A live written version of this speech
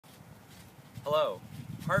Hello,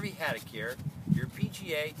 Harvey here, your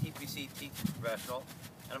PGA TPC teaching professional,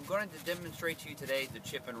 and I'm going to demonstrate to you today the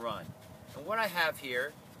chip and run. And what I have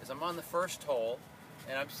here is I'm on the first hole,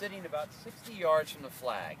 and I'm sitting about 60 yards from the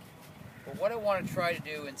flag. But what I want to try to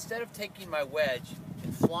do, instead of taking my wedge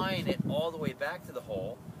and flying it all the way back to the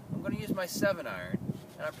hole, I'm going to use my 7-iron,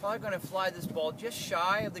 and I'm probably going to fly this ball just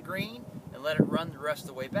shy of the green and let it run the rest of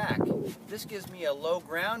the way back. This gives me a low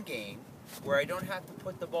ground game where I don't have to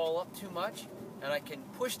put the ball up too much, and I can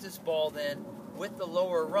push this ball then with the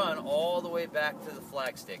lower run all the way back to the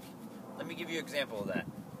flagstick. Let me give you an example of that.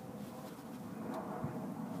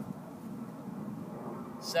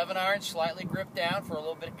 7-iron slightly gripped down for a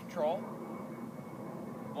little bit of control.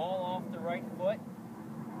 Ball off the right foot.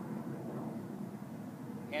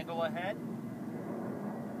 Handle ahead.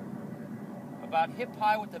 About hip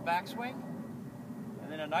high with the backswing. And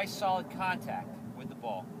then a nice solid contact with the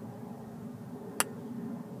ball.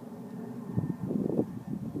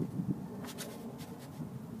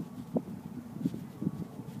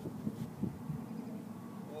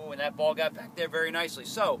 Ooh, and that ball got back there very nicely.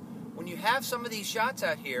 So, when you have some of these shots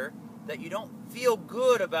out here that you don't feel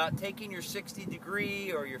good about taking your 60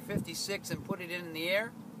 degree or your 56 and put it in the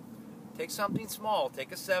air, take something small.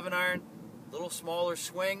 Take a 7-iron, little smaller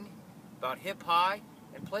swing, about hip high,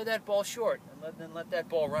 and play that ball short, and then let that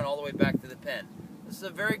ball run all the way back to the pin. This is a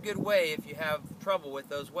very good way if you have trouble with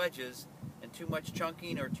those wedges and too much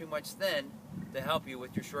chunking or too much thin to help you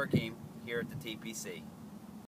with your short game here at the TPC.